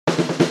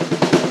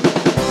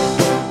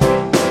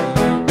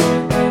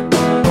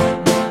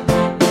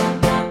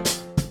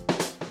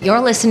You're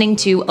listening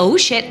to Oh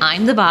Shit,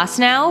 I'm the Boss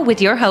Now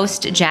with your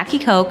host, Jackie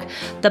Koch,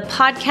 the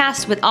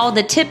podcast with all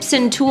the tips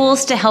and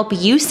tools to help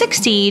you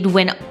succeed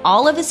when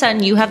all of a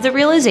sudden you have the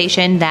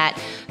realization that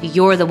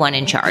you're the one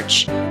in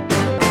charge.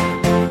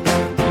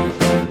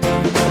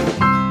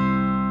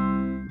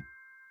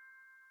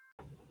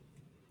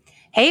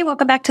 Hey,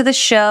 welcome back to the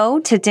show.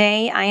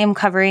 Today, I am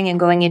covering and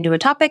going into a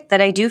topic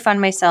that I do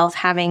find myself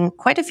having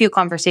quite a few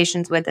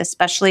conversations with,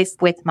 especially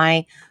with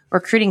my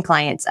recruiting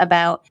clients,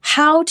 about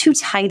how to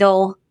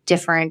title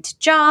different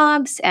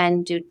jobs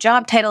and do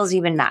job titles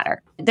even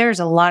matter. There's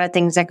a lot of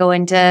things that go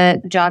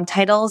into job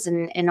titles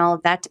and all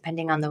of that,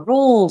 depending on the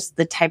roles,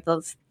 the type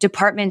of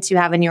departments you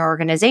have in your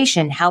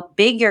organization, how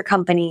big your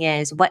company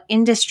is, what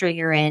industry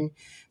you're in.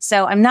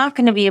 So I'm not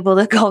going to be able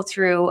to go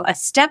through a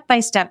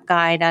step-by-step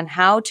guide on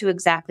how to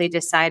exactly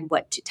decide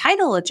what to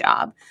title a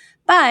job.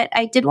 But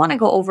I did want to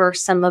go over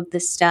some of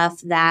the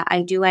stuff that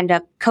I do end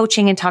up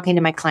coaching and talking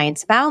to my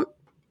clients about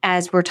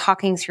as we're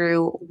talking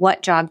through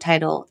what job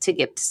title to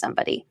give to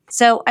somebody.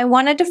 So I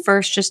wanted to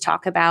first just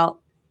talk about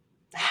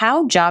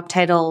how job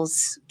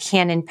titles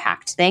can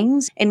impact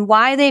things and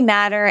why they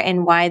matter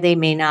and why they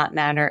may not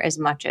matter as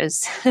much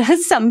as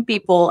some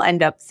people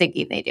end up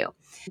thinking they do.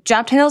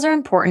 Job titles are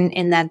important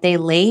in that they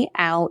lay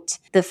out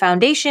the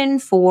foundation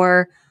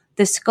for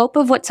the scope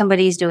of what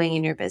somebody's doing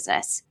in your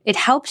business. It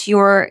helps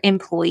your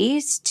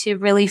employees to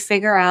really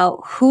figure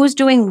out who's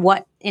doing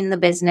what in the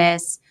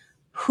business,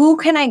 who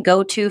can I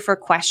go to for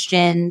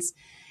questions.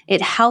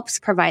 It helps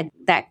provide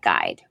that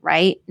guide,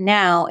 right?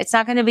 Now, it's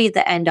not going to be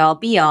the end all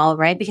be all,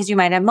 right? Because you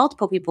might have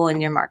multiple people in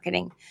your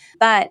marketing,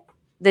 but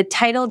the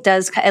title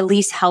does at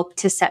least help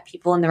to set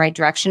people in the right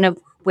direction of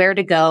where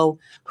to go,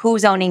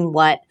 who's owning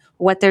what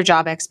their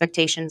job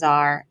expectations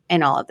are,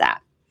 and all of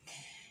that.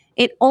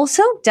 It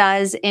also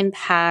does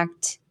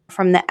impact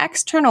from the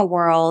external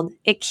world.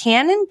 It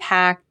can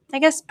impact, I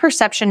guess,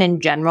 perception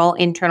in general,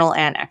 internal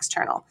and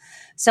external.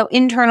 So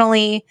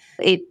internally,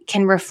 it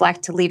can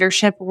reflect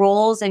leadership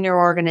roles in your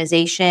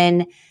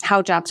organization,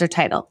 how jobs are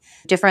titled,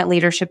 different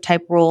leadership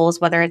type roles,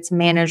 whether it's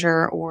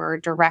manager or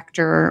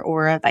director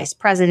or a vice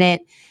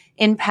president,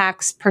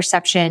 impacts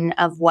perception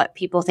of what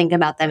people think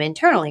about them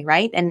internally,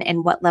 right?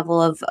 And what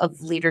level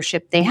of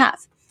leadership they have.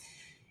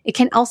 It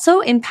can also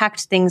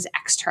impact things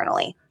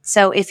externally.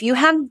 So if you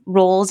have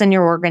roles in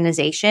your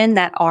organization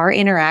that are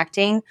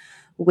interacting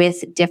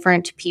with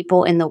different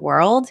people in the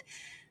world,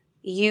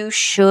 you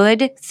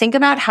should think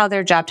about how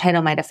their job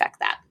title might affect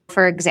that.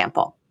 For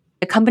example,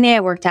 the company I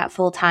worked at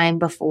full-time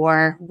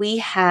before, we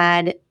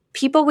had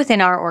people within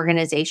our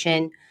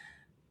organization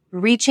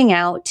reaching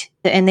out,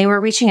 and they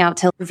were reaching out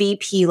to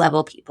VP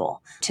level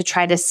people to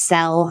try to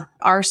sell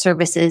our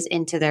services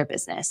into their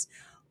business.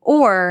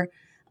 Or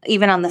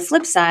even on the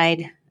flip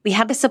side, we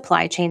had the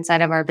supply chain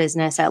side of our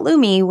business at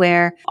Lumi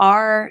where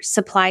our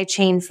supply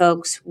chain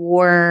folks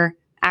were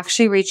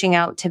actually reaching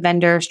out to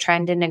vendors,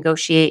 trying to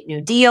negotiate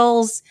new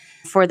deals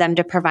for them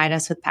to provide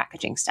us with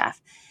packaging stuff.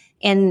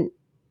 And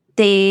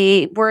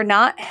they were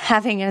not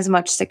having as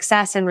much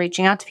success in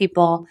reaching out to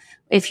people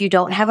if you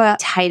don't have a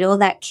title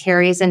that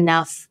carries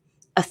enough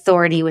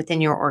authority within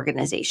your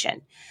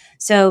organization.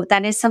 So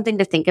that is something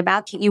to think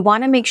about. You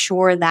want to make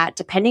sure that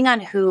depending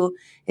on who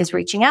is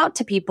reaching out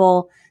to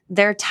people,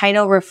 their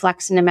title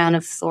reflects an amount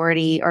of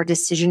authority or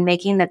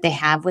decision-making that they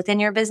have within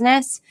your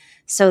business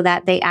so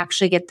that they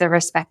actually get the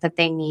respect that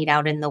they need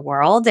out in the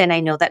world. And I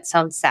know that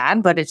sounds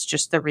sad, but it's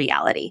just the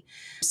reality.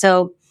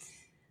 So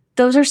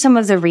those are some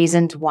of the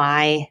reasons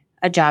why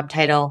a job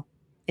title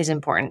is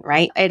important,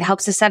 right? It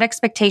helps to set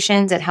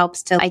expectations. It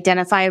helps to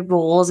identify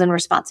roles and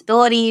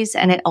responsibilities.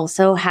 And it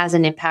also has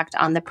an impact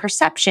on the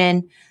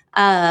perception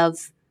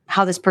of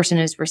how this person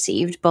is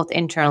received, both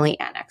internally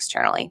and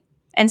externally.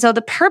 And so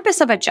the purpose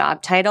of a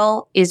job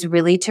title is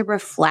really to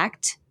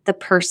reflect the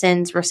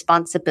person's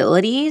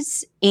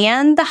responsibilities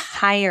and the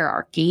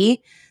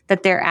hierarchy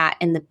that they're at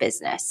in the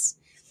business.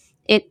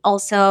 It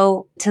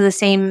also, to the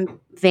same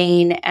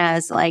vein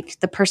as like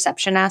the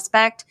perception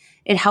aspect,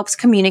 it helps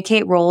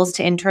communicate roles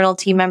to internal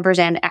team members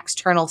and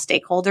external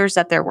stakeholders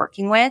that they're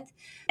working with.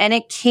 And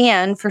it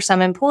can, for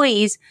some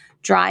employees,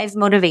 drive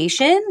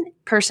motivation,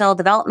 personal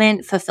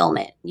development,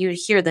 fulfillment. You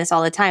hear this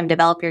all the time,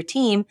 develop your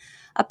team.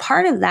 A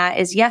part of that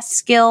is, yes,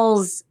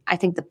 skills. I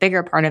think the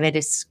bigger part of it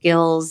is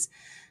skills,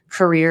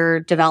 career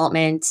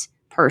development,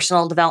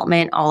 personal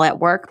development, all at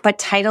work. But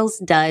titles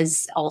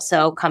does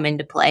also come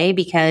into play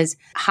because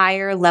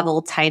higher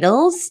level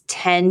titles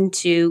tend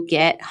to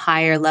get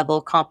higher level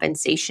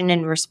compensation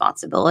and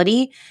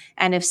responsibility.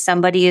 And if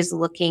somebody is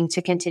looking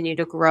to continue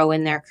to grow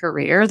in their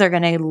career, they're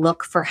going to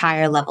look for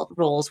higher level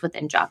roles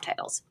within job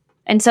titles.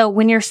 And so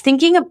when you're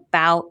thinking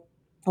about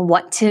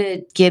what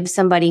to give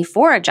somebody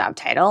for a job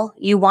title,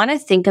 you want to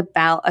think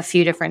about a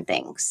few different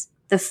things.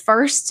 The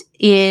first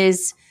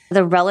is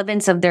the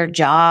relevance of their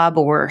job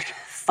or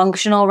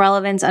functional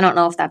relevance. I don't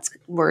know if that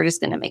word is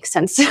going to make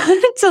sense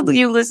to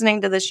you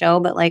listening to the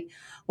show, but like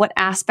what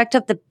aspect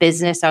of the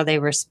business are they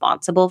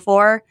responsible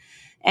for?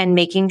 And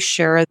making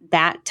sure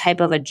that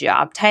type of a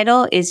job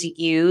title is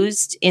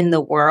used in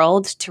the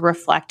world to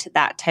reflect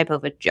that type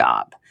of a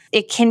job.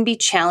 it can be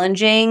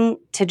challenging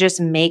to just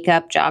make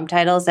up job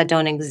titles that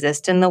don't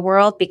exist in the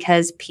world,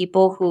 because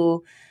people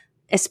who,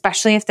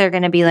 especially if they're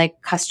going to be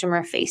like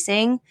customer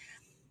facing,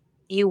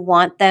 you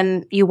want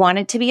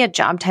it to be a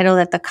job title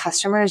that the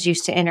customer is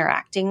used to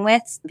interacting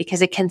with,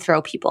 because it can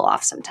throw people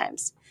off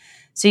sometimes.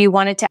 So you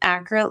want it to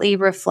accurately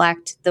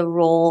reflect the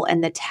role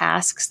and the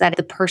tasks that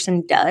the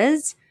person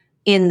does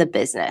in the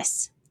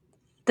business.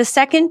 The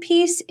second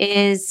piece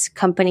is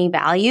company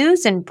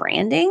values and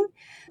branding,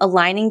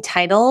 aligning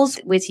titles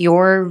with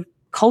your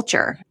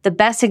culture. The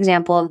best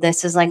example of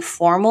this is like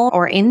formal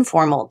or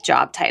informal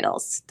job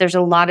titles. There's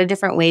a lot of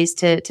different ways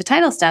to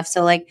title stuff.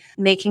 So like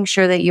making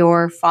sure that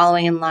you're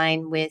following in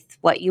line with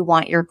what you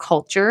want your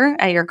culture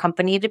at your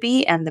company to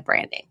be and the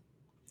branding.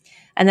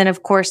 And then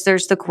of course,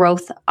 there's the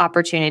growth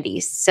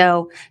opportunities.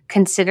 So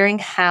considering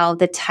how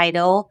the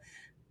title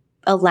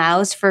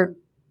allows for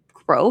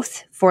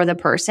growth for the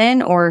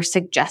person or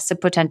suggests a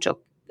potential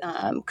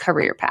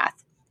career path.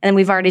 And then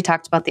we've already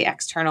talked about the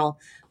external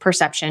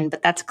perception,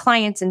 but that's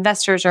clients,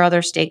 investors, or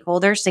other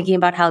stakeholders thinking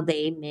about how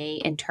they may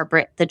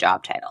interpret the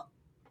job title.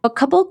 A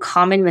couple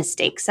common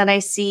mistakes that I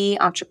see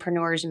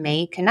entrepreneurs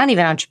make, and not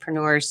even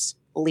entrepreneurs,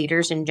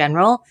 leaders in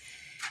general,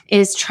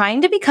 is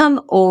trying to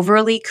become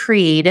overly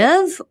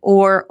creative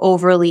or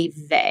overly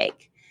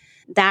vague.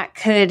 That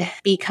could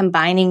be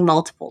combining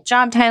multiple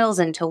job titles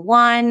into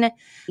one,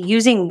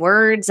 using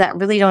words that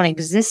really don't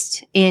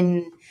exist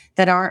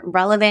that aren't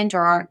relevant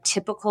or aren't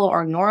typical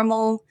or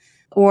normal,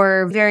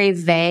 or very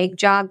vague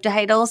job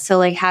titles. So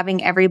like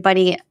having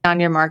everybody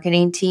on your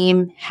marketing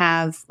team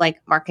have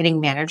like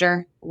marketing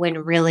manager, when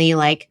really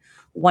like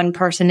one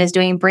person is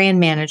doing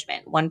brand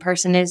management, one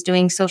person is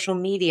doing social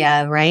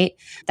media, right?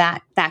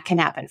 That can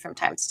happen from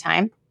time to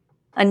time.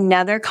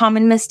 Another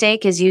common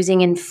mistake is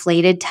using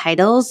inflated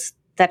titles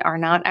that are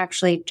not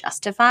actually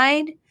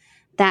justified.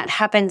 That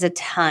happens a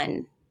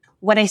ton.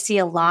 What I see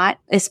a lot,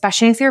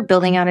 especially if you're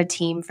building out a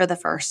team for the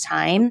first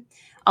time,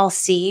 I'll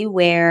see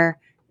where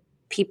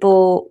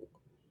people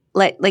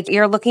like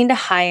you're looking to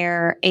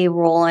hire a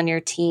role on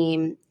your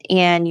team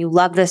and you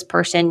love this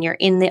person, you're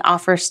in the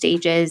offer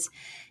stages,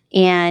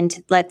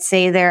 and let's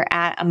say they're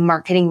at a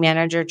marketing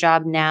manager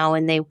job now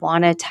and they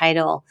want a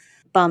title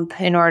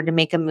bump in order to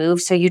make a move.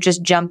 So you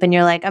just jump and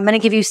you're like, I'm going to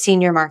give you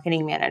senior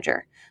marketing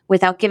manager,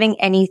 without giving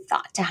any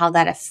thought to how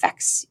that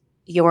affects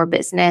your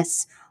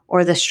business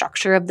or the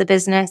structure of the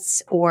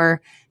business,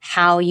 or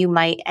how you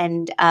might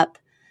end up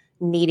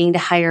needing to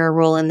hire a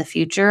role in the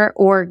future,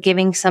 or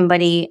giving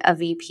somebody a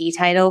VP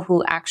title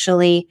who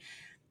actually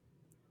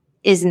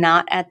is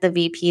not at the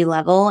VP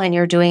level and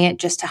you're doing it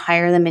just to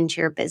hire them into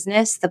your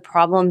business. The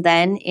problem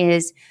then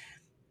is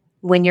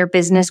when your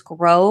business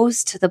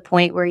grows to the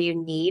point where you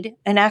need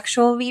an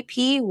actual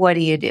VP, what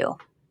do?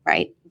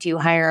 Right? Do you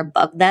hire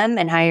above them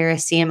and hire a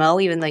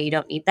CMO even though you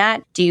don't need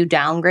that? Do you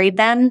downgrade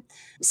them?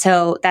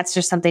 So that's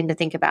just something to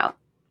think about.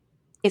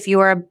 If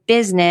you're a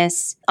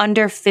business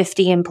under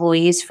 50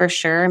 employees for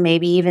sure,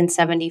 maybe even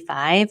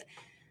 75,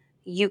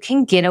 you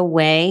can get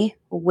away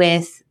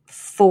with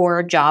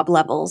 4 job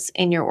levels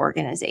in your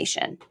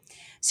organization.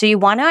 So you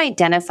want to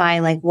identify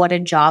like what a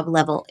job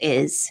level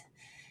is.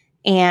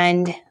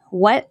 And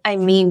what I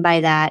mean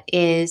by that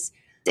is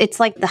it's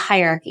like the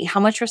hierarchy. How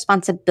much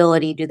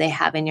responsibility do they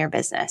have in your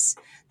business?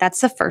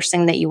 That's the first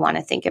thing that you want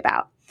to think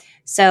about.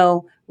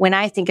 So when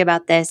I think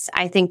about this,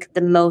 I think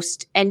the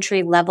most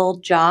entry level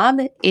job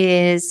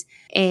is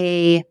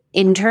a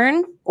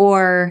intern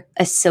or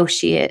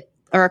associate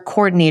or a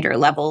coordinator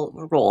level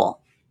role,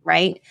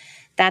 right?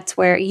 That's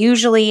where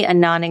usually a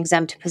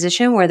non-exempt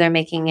position where they're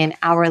making an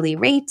hourly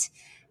rate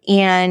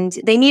and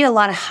they need a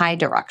lot of high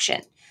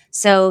direction.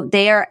 So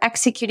they are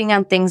executing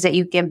on things that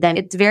you give them.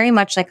 It's very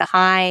much like a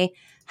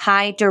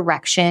high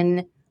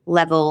direction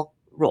level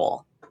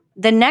role.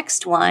 The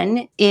next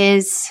one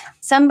is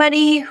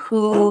somebody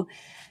who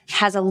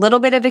has a little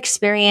bit of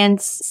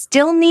experience,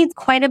 still needs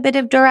quite a bit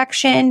of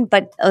direction,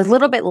 but a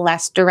little bit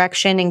less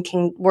direction and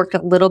can work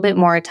a little bit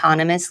more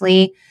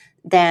autonomously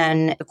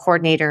than a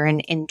coordinator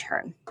and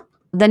intern.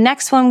 The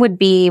next one would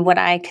be what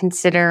I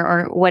consider,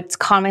 or what's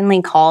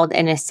commonly called,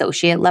 an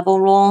associate level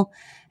role.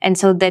 And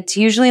so that's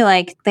usually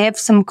like they have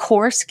some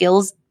core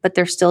skills, but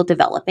they're still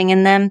developing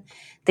in them.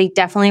 They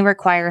definitely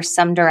require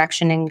some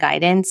direction and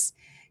guidance.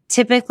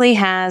 Typically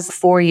has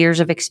 4 years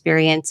of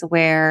experience,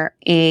 where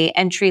a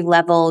entry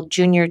level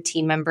junior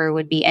team member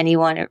would be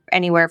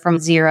anywhere from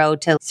 0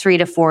 to 3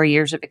 to 4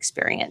 years of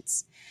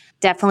experience.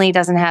 Definitely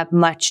doesn't have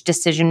much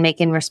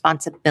decision-making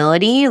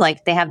responsibility.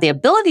 Like they have the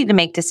ability to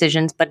make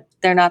decisions, but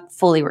they're not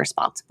fully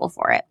responsible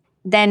for it.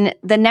 Then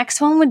the next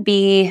one would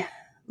be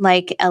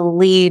like a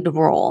lead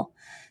role.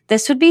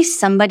 This would be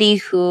somebody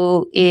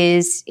who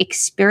is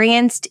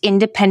experienced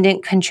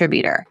independent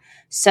contributor.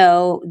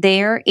 So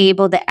they're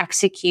able to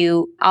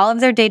execute all of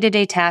their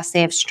day-to-day tasks.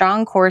 They have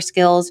strong core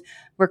skills,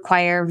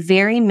 require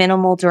very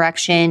minimal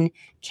direction,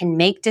 can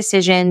make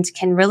decisions,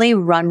 can really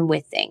run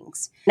with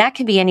things. That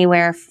could be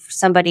anywhere for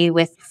somebody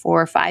with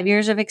 4 or 5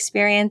 years of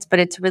experience, but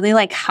it's really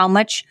like how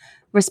much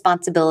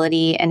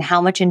responsibility and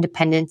how much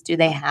independence do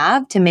they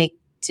have to make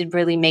to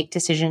really make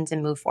decisions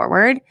and move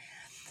forward.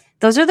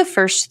 Those are the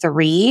first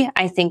three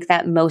I think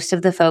that most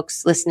of the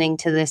folks listening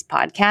to this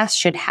podcast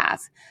should have.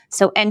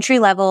 So entry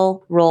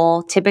level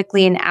role,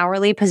 typically an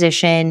hourly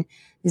position,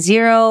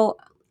 zero.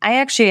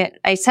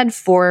 I said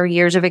 4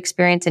 years of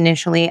experience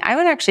initially. I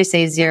would actually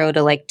say 0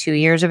 to like 2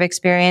 years of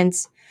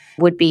experience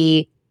would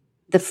be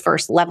the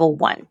first level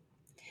one.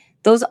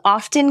 Those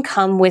often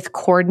come with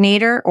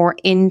coordinator or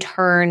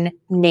intern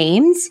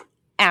names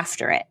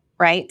after it,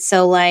 right?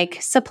 So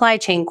like supply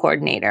chain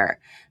coordinator,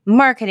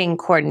 marketing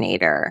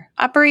coordinator,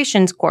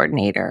 operations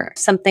coordinator,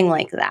 something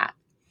like that.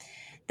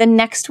 The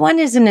next one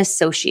is an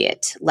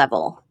associate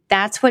level.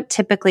 That's what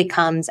typically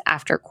comes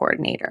after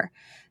coordinator.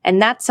 And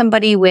that's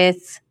somebody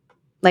with,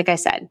 like I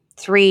said,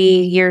 3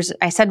 years.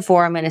 I said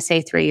 4, I'm going to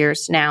say 3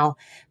 years now.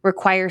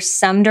 Requires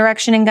some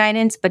direction and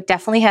guidance, but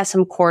definitely has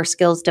some core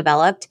skills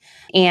developed.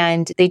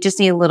 And they just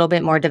need a little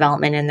bit more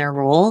development in their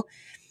role.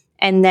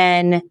 And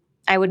then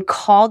I would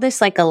call this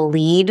like a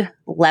lead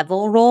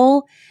level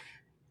role.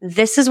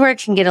 This is where it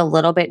can get a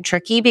little bit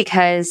tricky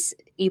because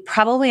you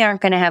probably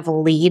aren't going to have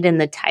lead in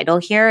the title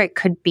here. It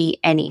could be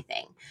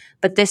anything.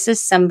 But this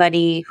is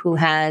somebody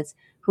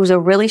who's a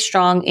really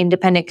strong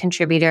independent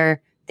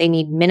contributor. They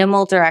need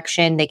minimal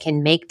direction. They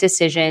can make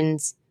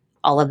decisions,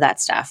 all of that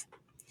stuff.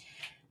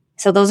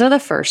 So those are the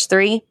first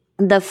three.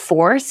 The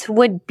fourth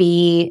would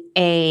be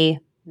a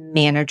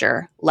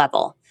manager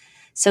level.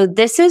 So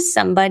this is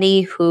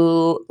somebody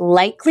who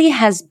likely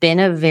has been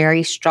a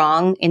very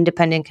strong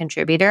independent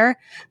contributor,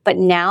 but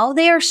now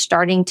they are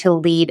starting to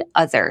lead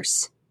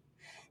others.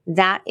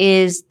 That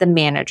is the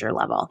manager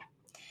level.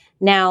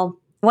 Now,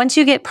 once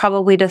you get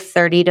probably to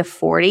 30 to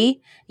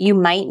 40, you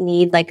might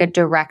need like a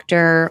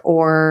director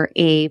or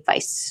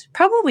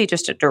probably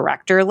just a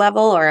director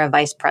level or a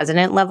vice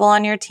president level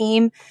on your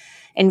team.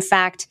 In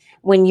fact,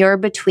 when you're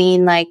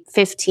between like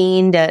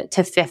 15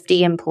 to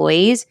 50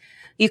 employees,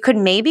 you could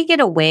maybe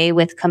get away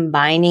with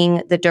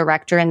combining the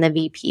director and the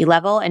VP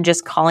level and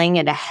just calling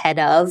it a head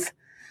of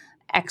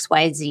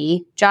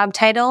XYZ job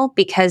title,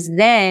 because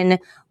then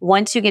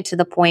once you get to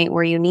the point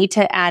where you need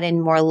to add in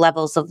more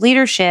levels of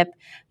leadership,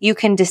 you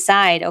can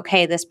decide,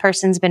 okay, this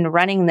person's been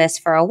running this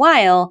for a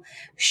while.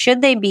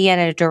 Should they be at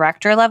a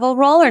director level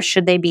role or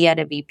should they be at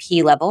a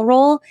VP level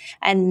role?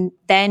 And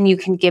then you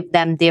can give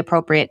them the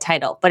appropriate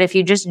title. But if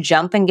you just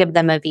jump and give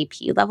them a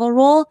VP level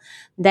role,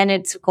 then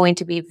it's going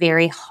to be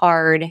very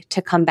hard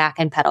to come back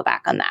and pedal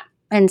back on that.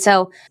 And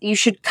so you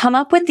should come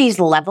up with these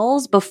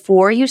levels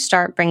before you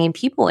start bringing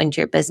people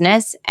into your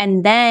business.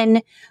 And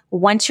then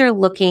once you're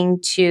looking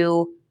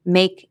to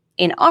make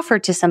an offer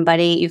to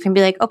somebody, you can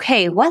be like,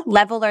 okay, what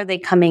level are they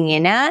coming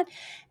in at?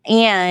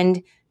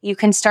 And you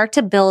can start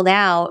to build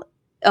out,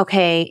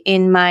 okay,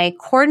 in my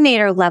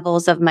coordinator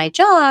levels of my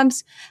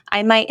jobs,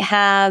 I might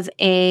have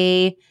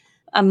a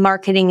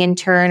marketing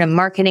intern, a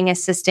marketing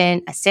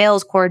assistant, a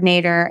sales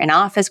coordinator, an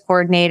office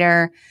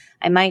coordinator.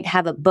 I might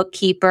have a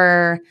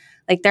bookkeeper.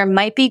 Like there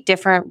might be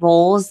different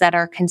roles that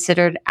are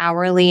considered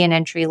hourly and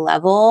entry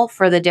level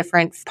for the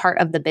different part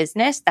of the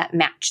business that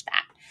match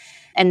that.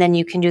 And then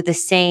you can do the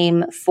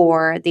same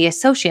for the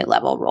associate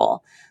level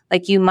role.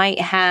 Like you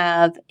might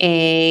have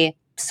a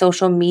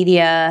social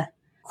media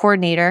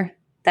coordinator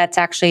that's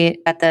actually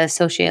at the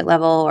associate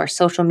level or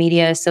social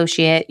media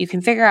associate. You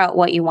can figure out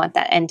what you want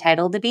that end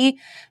title to be.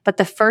 But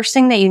the first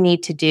thing that you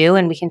need to do,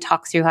 and we can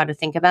talk through how to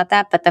think about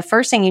that, but the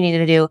first thing you need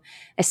to do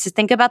is to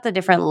think about the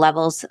different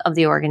levels of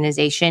the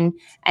organization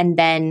and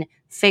then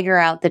figure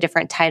out the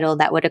different title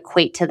that would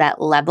equate to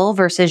that level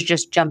versus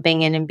just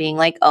jumping in and being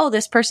like, oh,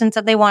 this person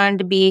said they wanted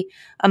to be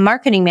a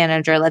marketing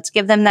manager. Let's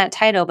give them that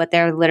title, but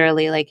they're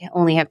literally like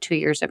only have 2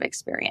 years of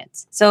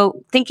experience.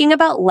 So thinking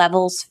about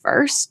levels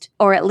first,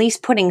 or at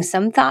least putting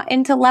some thought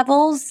into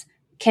levels,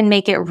 can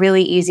make it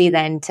really easy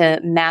then to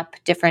map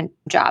different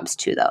jobs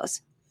to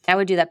those. I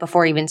would do that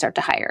before you even start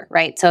to hire,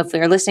 right? So if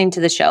you're listening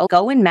to the show,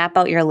 go and map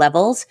out your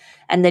levels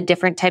and the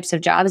different types of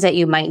jobs that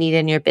you might need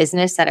in your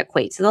business that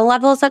equate to the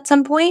levels at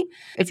some point.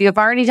 If you've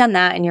already done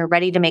that and you're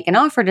ready to make an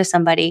offer to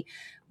somebody,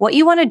 what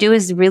you want to do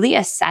is really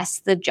assess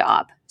the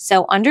job.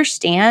 So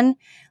understand,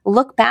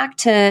 look back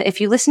to, if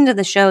you listen to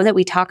the show that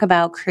we talk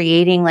about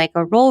creating like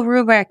a role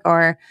rubric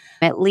or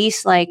at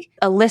least like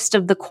a list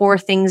of the core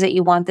things that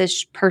you want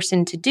this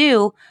person to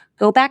do,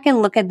 go back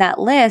and look at that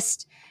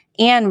list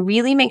and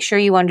really make sure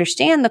you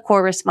understand the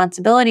core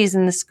responsibilities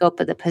and the scope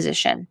of the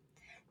position.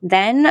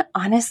 Then,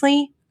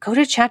 honestly, go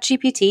to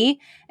ChatGPT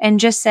and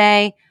just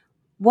say,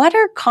 what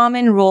are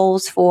common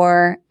roles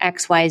for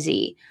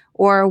XYZ?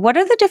 Or what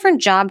are the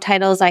different job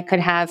titles I could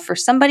have for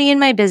somebody in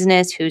my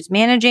business who's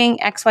managing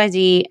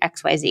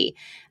XYZ?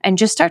 And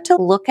just start to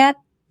look at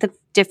the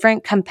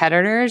different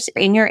competitors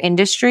in your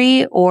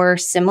industry or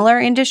similar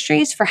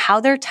industries for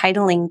how they're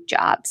titling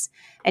jobs.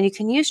 And you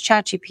can use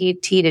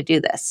ChatGPT to do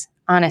this,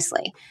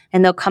 honestly.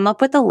 And they'll come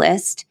up with a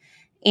list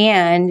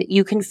and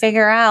you can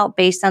figure out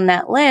based on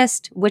that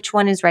list which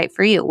one is right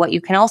for you. What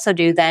you can also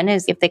do then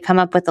is if they come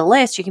up with a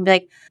list, you can be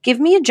like, give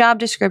me a job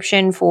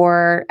description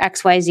for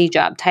XYZ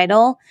job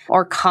title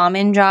or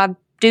common job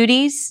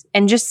duties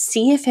and just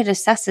see if it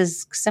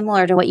assesses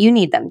similar to what you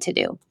need them to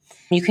do.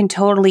 You can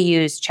totally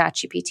use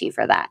ChatGPT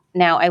for that.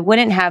 Now, I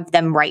wouldn't have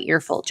them write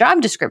your full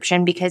job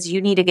description because you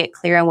need to get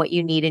clear on what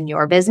you need in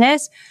your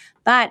business.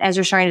 But as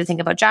you're starting to think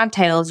about job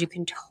titles, you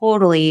can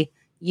totally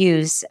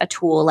use a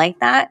tool like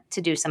that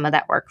to do some of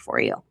that work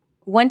for you.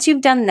 Once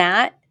you've done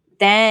that,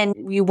 then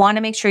you want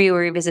to make sure you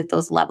revisit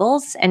those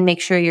levels and make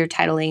sure you're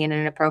titling in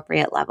an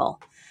appropriate level.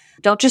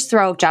 Don't just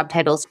throw out job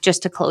titles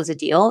just to close a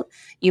deal.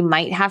 You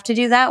might have to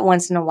do that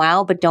once in a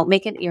while, but don't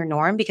make it your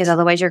norm because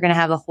otherwise you're going to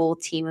have a whole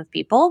team of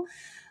people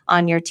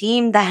on your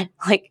team that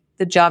like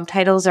the job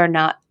titles are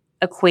not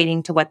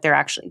equating to what they're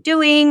actually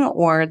doing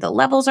or the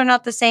levels are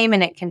not the same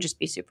and it can just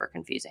be super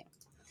confusing.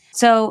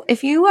 So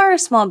if you are a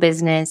small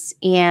business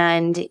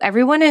and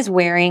everyone is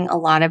wearing a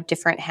lot of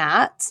different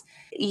hats,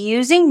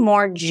 using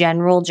more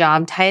general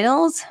job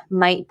titles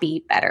might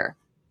be better.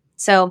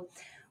 So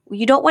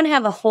you don't want to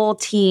have a whole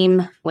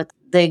team with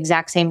the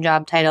exact same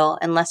job title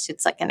unless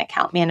it's like an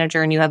account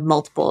manager and you have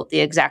multiple of the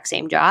exact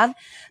same job.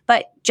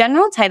 But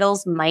general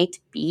titles might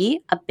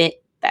be a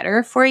bit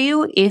better for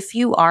you if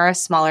you are a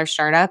smaller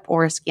startup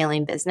or a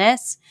scaling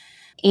business.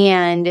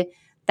 And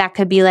that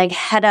could be like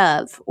head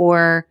of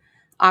or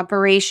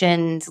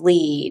operations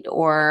lead,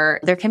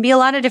 or there can be a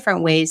lot of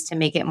different ways to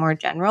make it more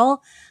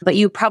general, but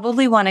you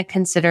probably want to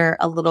consider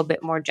a little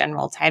bit more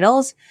general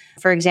titles.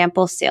 For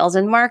example, sales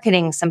and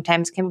marketing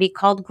sometimes can be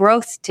called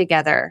growth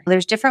together.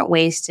 There's different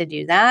ways to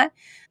do that,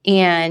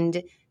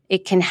 and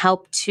it can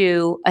help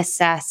to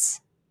assess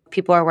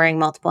people are wearing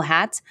multiple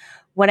hats.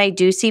 What I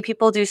do see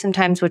people do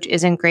sometimes, which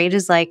isn't great,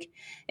 is like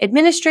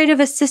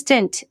administrative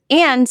assistant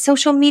and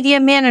social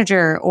media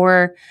manager,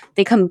 or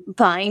they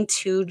combine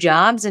two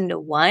jobs into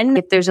one.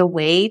 If there's a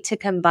way to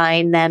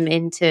combine them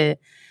into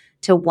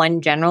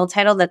one general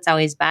title, that's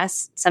always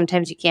best.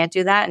 Sometimes you can't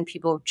do that, and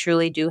people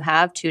truly do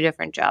have two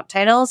different job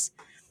titles.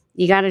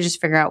 You got to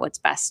just figure out what's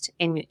best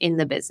in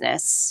the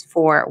business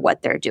for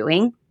what they're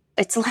doing.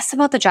 It's less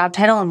about the job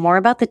title and more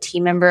about the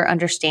team member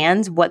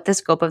understands what the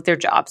scope of their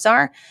jobs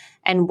are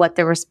and what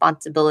the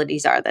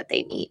responsibilities are that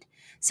they need.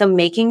 So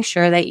making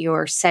sure that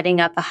you're setting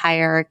up a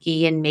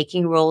hierarchy and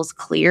making roles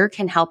clear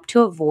can help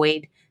to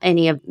avoid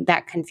any of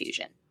that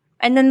confusion.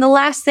 And then the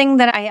last thing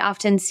that I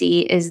often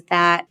see is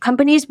that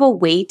companies will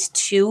wait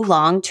too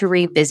long to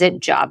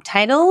revisit job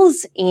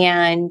titles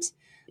and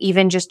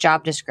even just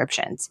job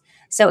descriptions.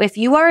 So if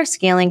you are a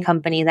scaling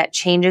company that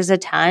changes a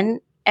ton,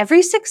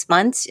 every 6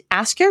 months,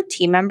 ask your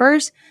team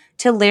members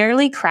to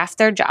literally craft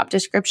their job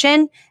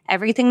description,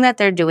 everything that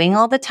they're doing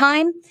all the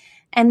time,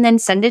 and then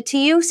send it to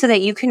you so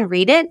that you can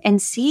read it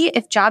and see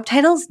if job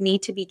titles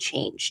need to be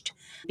changed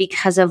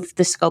because of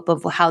the scope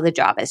of how the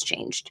job has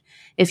changed.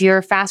 If you're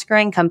a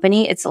fast-growing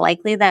company, it's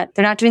likely that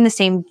they're not doing the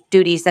same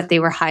duties that they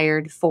were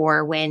hired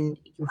for when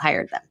you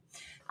hired them.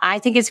 I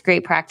think it's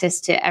great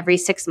practice to every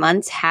 6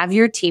 months have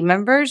your team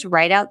members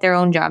write out their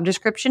own job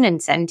description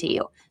and send to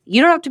you.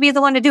 You don't have to be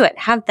the one to do it.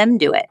 Have them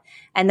do it.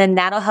 And then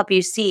that'll help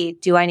you see,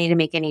 do I need to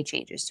make any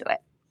changes to it?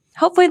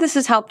 Hopefully this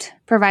has helped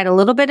provide a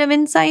little bit of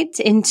insight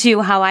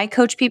into how I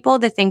coach people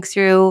to think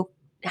through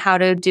how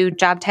to do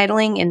job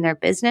titling in their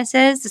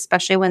businesses,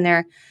 especially when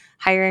they're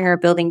hiring or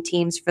building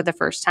teams for the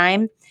first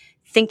time.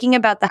 Thinking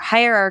about the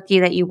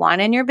hierarchy that you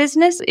want in your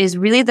business is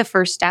really the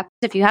first step.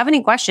 If you have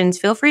any questions,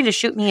 feel free to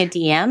shoot me a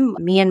DM.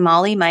 Me and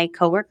Molly, my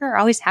coworker, are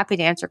always happy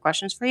to answer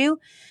questions for you.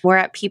 We're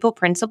at People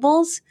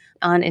Principles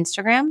on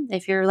Instagram.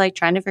 If you're like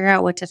trying to figure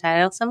out what to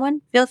title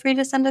someone, feel free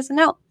to send us a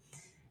note.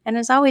 And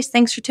as always,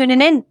 thanks for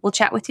tuning in. We'll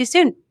chat with you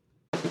soon.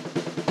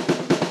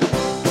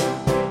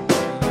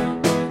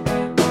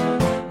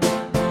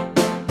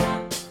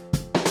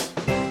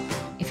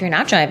 If you're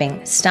not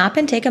driving, stop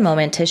and take a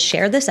moment to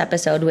share this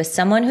episode with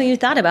someone who you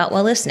thought about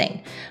while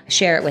listening.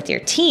 Share it with your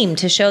team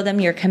to show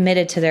them you're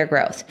committed to their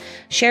growth.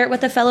 Share it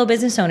with a fellow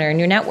business owner in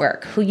your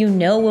network who you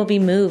know will be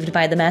moved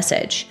by the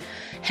message.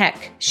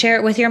 Heck, share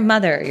it with your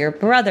mother, your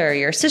brother,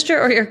 your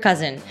sister, or your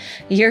cousin.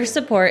 Your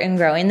support in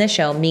growing the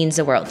show means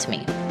the world to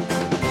me.